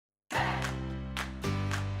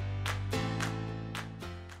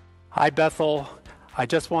Hi, Bethel. I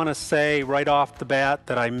just want to say right off the bat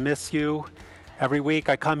that I miss you. Every week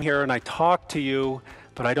I come here and I talk to you,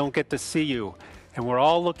 but I don't get to see you. And we're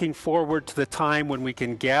all looking forward to the time when we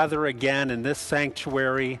can gather again in this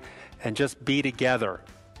sanctuary and just be together.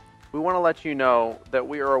 We want to let you know that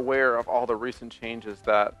we are aware of all the recent changes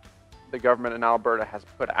that the government in Alberta has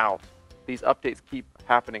put out. These updates keep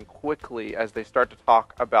happening quickly as they start to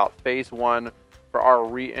talk about phase one for our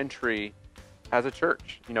re-entry as a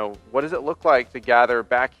church. What does it look like to gather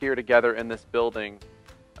back here together in this building?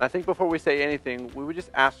 And I think before we say anything, we would just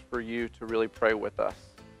ask for you to really pray with us.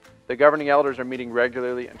 The governing elders are meeting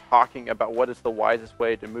regularly and talking about what is the wisest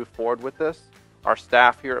way to move forward with this. Our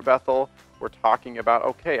staff here at Bethel, we're talking about,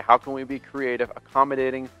 okay, how can we be creative,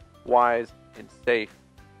 accommodating, wise, and safe?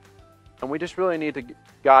 And we just really need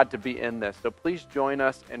God to be in this. So please join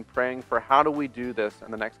us in praying for how do we do this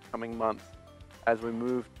in the next coming months as we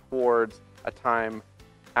move towards a time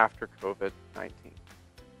after COVID-19.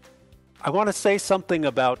 I want to say something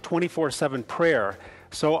about 24/7 prayer.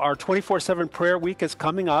 So our 24/7 prayer week is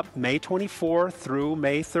coming up May 24 through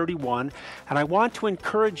May 31, and I want to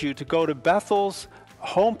encourage you to go to Bethel's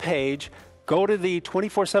homepage, go to the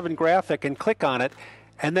 24/7 graphic and click on it,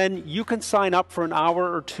 and then you can sign up for an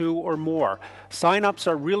hour or two or more. Sign-ups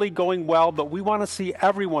are really going well, but we want to see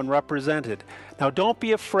everyone represented. Now, don't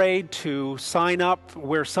be afraid to sign up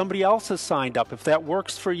where somebody else has signed up. If that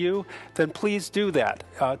works for you, then please do that.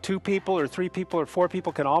 2 people or 3 people or 4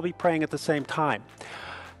 people can all be praying at the same time.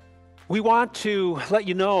 We want to let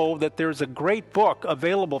you know that there's a great book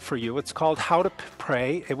available for you. It's called How to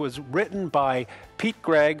Pray. It was written by Pete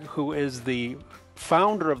Gregg, who is the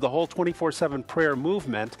founder of the whole 24/7 prayer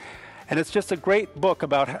movement. And it's just a great book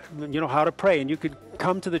about how to pray. And you could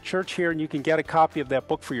come to the church here and you can get a copy of that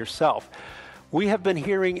book for yourself. We have been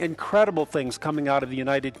hearing incredible things coming out of the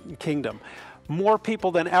United Kingdom. More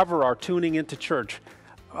people than ever are tuning into church.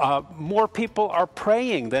 More people are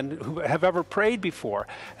praying than who have ever prayed before.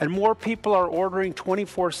 And more people are ordering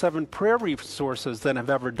 24/7 prayer resources than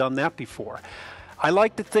have ever done that before. I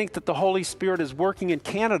like to think that the Holy Spirit is working in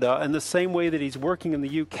Canada in the same way that He's working in the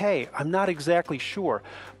UK. I'm not exactly sure,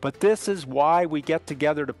 but this is why we get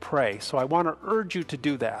together to pray. So I want to urge you to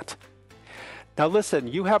do that. Now listen,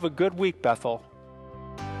 you have a good week, Bethel.